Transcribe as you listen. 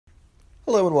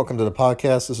Hello and welcome to the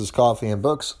podcast. This is Coffee and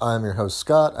Books. I'm your host,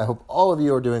 Scott. I hope all of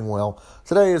you are doing well.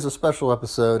 Today is a special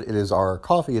episode. It is our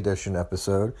coffee edition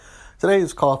episode.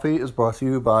 Today's coffee is brought to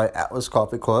you by Atlas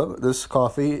Coffee Club. This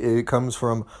coffee, it comes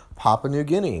from Papua New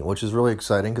Guinea, which is really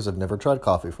exciting because I've never tried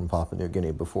coffee from Papua New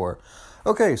Guinea before.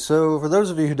 Okay, so for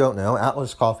those of you who don't know,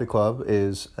 Atlas Coffee Club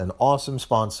is an awesome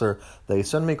sponsor. They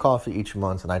send me coffee each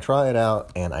month, and I try it out,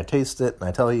 and I taste it, and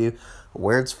I tell you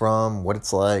where it's from, what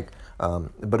it's like.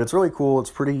 But it's really cool. It's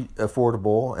pretty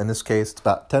affordable. In this case, it's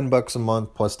about $10 a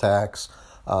month plus tax.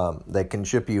 They can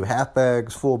ship you half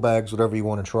bags, full bags, whatever you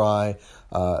want to try.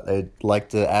 They'd like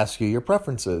to ask you your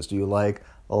preferences. Do you like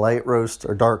light roast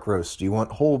or dark roast? Do you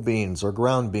want whole beans or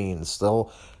ground beans?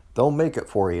 They'll make it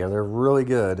for you. They're really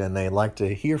good, and they like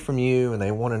to hear from you, and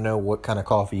they want to know what kind of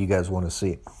coffee you guys want to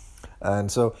see.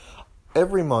 And so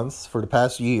every month for the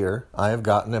past year, I have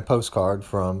gotten a postcard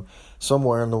from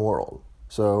somewhere in the world.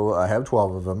 So I have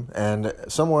 12 of them, and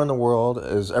somewhere in the world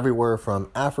is everywhere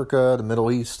from Africa, the Middle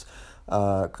East,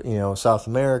 South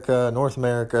America, North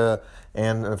America,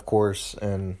 and of course,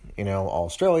 in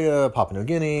Australia, Papua New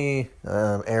Guinea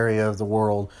area of the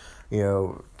world,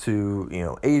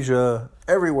 to Asia,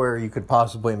 everywhere you could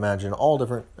possibly imagine, all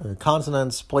different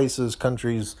continents, places,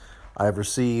 countries. I've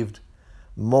received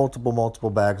multiple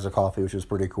bags of coffee, which is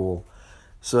pretty cool.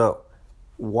 So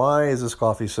why is this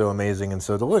coffee so amazing and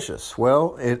so delicious?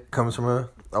 Well, it comes from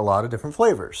a lot of different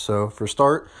flavors. So for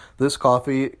start, this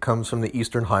coffee comes from the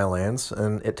Eastern Highlands,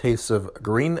 and it tastes of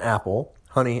green apple,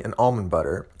 honey, and almond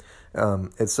butter.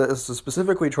 It says to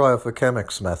specifically try a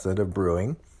Chemex method of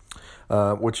brewing,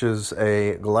 which is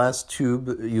a glass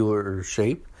tubular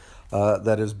shape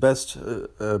that is best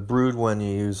brewed when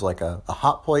you use like a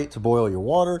hot plate to boil your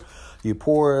water. You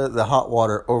pour the hot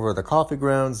water over the coffee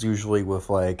grounds, usually with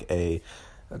like a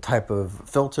type of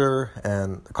filter,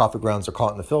 and the coffee grounds are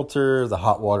caught in the filter. The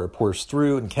hot water pours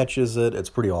through and catches it. It's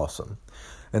pretty awesome.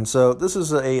 And so this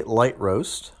is a light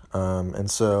roast. And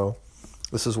so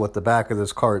this is what the back of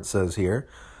this card says here.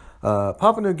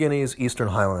 Papua New Guinea's Eastern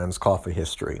Highlands coffee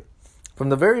history. From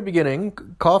the very beginning,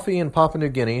 coffee in Papua New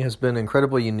Guinea has been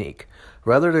incredibly unique.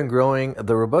 Rather than growing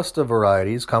the Robusta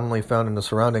varieties commonly found in the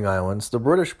surrounding islands, the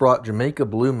British brought Jamaica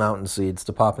Blue Mountain seeds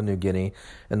to Papua New Guinea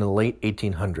in the late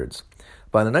 1800s.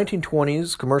 By the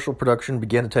 1920s, commercial production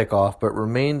began to take off, but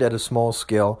remained at a small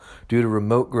scale due to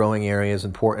remote growing areas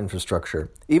and poor infrastructure.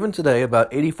 Even today,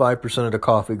 about 85% of the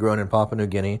coffee grown in Papua New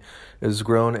Guinea is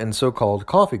grown in so-called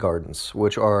coffee gardens,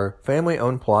 which are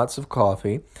family-owned plots of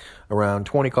coffee, around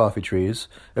 20 coffee trees,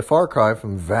 a far cry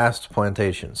from vast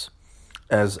plantations.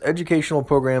 As educational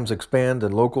programs expand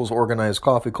and locals organize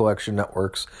coffee collection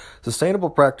networks, sustainable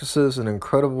practices and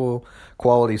incredible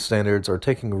quality standards are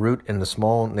taking root in the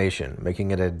small nation,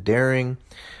 making it a darling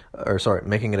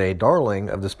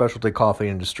of the specialty coffee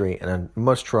industry and a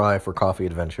must-try for coffee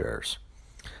adventurers.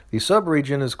 The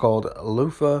sub-region is called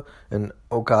Lufa and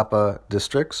Okapa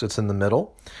districts. It's in the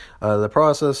middle. The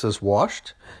process is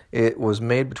washed. It was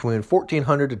made between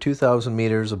 1,400 to 2,000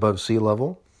 meters above sea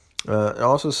level. It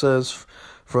also says,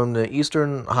 from the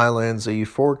Eastern Highlands, a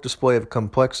euphoric display of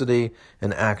complexity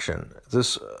and action.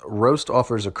 This roast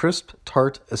offers a crisp,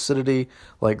 tart acidity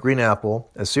like green apple,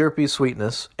 a syrupy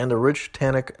sweetness, and a rich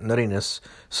tannic nuttiness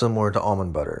similar to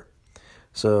almond butter.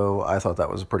 So I thought that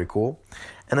was pretty cool.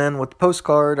 And then with the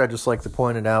postcard, I just like to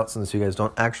point it out, since you guys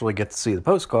don't actually get to see the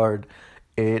postcard,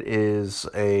 it is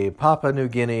a Papua New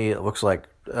Guinea, it looks like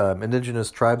indigenous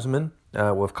tribesmen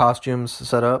with costumes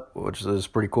set up, which is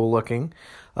pretty cool looking,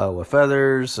 with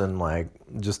feathers and like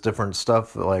just different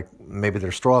stuff, like maybe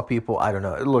they're straw people, I don't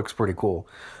know, it looks pretty cool.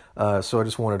 So I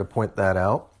just wanted to point that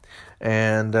out.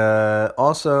 And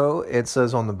also it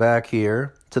says on the back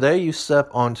here, today you step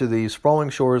onto the sprawling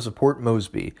shores of Port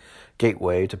Moresby,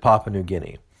 gateway to Papua New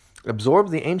Guinea. Absorb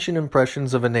the ancient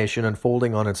impressions of a nation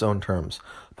unfolding on its own terms.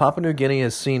 Papua New Guinea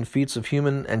has seen feats of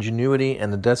human ingenuity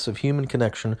and the deaths of human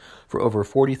connection for over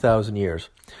 40,000 years.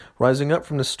 Rising up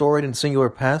from the storied and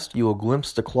singular past, you will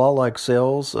glimpse the claw-like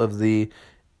sails of the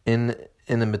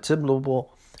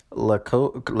inimitable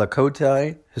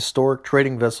Lakota, historic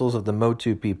trading vessels of the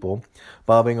Motu people,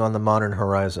 bobbing on the modern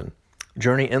horizon.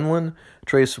 Journey inland,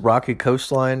 trace rocky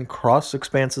coastline, cross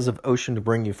expanses of ocean to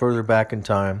bring you further back in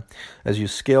time as you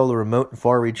scale the remote and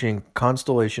far-reaching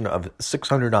constellation of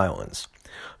 600 islands.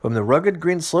 From the rugged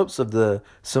green slopes of the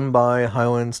Simbai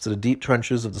Highlands to the deep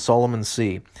trenches of the Solomon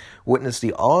Sea, witness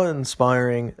the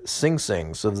awe-inspiring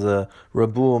sing-sings of the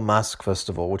Rabul Mask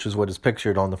Festival, which is what is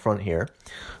pictured on the front here.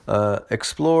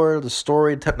 Explore the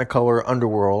storied Technicolor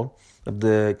underworld of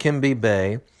the Kimbe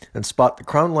Bay and spot the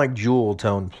crown-like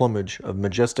jewel-toned plumage of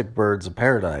majestic birds of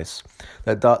paradise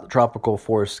that dot the tropical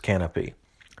forest canopy.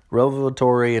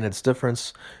 revelatory in its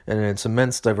difference and in its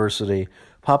immense diversity,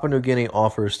 Papua New Guinea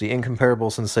offers the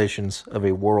incomparable sensations of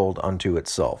a world unto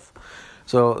itself.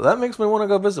 So that makes me want to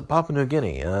go visit Papua New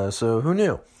Guinea. So who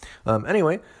knew?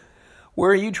 Anyway,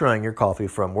 where are you trying your coffee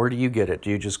from? Where do you get it?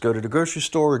 Do you just go to the grocery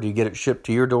store, or do you get it shipped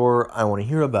to your door? I want to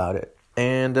hear about it.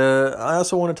 And I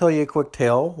also want to tell you a quick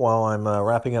tale while I'm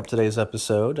wrapping up today's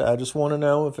episode. I just want to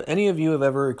know if any of you have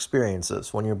ever experienced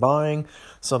this. When you're buying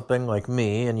something like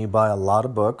me and you buy a lot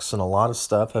of books and a lot of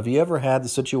stuff, have you ever had the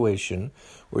situation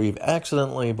where you've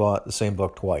accidentally bought the same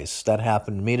book twice? That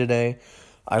happened to me today.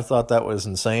 I thought that was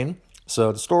insane.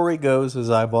 So the story goes is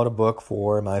I bought a book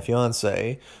for my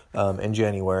fiance in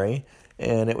January,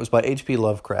 and it was by H.P.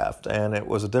 Lovecraft, and it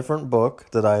was a different book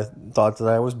that I thought that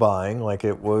I was buying. Like,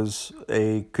 it was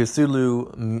a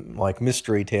Cthulhu, like,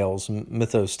 mystery tales,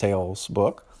 mythos tales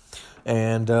book,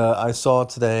 and I saw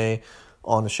today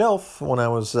on the shelf when I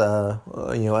was,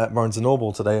 at Barnes &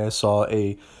 Noble today, I saw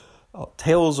a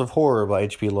Tales of Horror by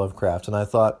H.P. Lovecraft, and I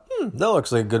thought, that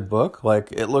looks like a good book.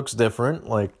 Like, it looks different,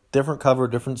 like, different cover,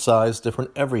 different size,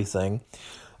 different everything.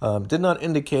 Did not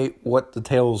indicate what the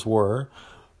tales were,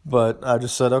 but I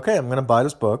just said, okay, I'm going to buy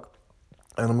this book,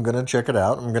 and I'm going to check it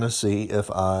out. I'm going to see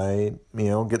if I,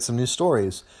 get some new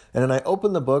stories. And then I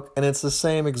open the book, and it's the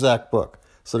same exact book.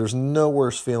 So there's no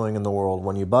worse feeling in the world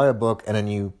when you buy a book, and then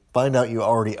you find out you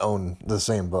already own the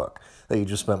same book that you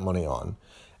just spent money on.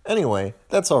 Anyway,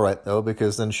 that's all right, though,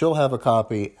 because then she'll have a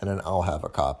copy, and then I'll have a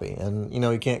copy. And,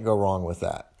 you can't go wrong with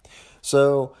that.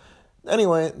 So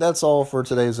anyway, that's all for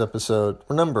today's episode.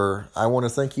 Remember, I want to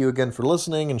thank you again for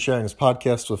listening and sharing this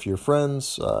podcast with your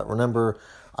friends. Remember,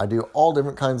 I do all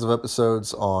different kinds of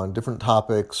episodes on different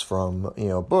topics from,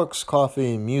 books,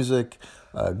 coffee, music,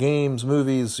 games,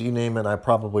 movies, you name it. I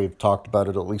probably have talked about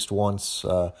it at least once.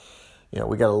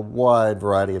 We got a wide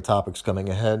variety of topics coming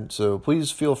ahead, so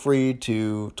please feel free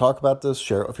to talk about this,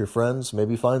 share it with your friends,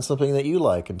 maybe find something that you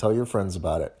like and tell your friends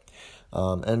about it.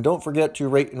 And don't forget to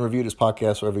rate and review this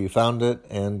podcast wherever you found it.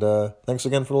 And thanks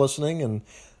again for listening. And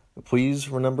please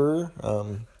remember,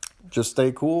 just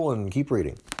stay cool and keep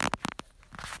reading.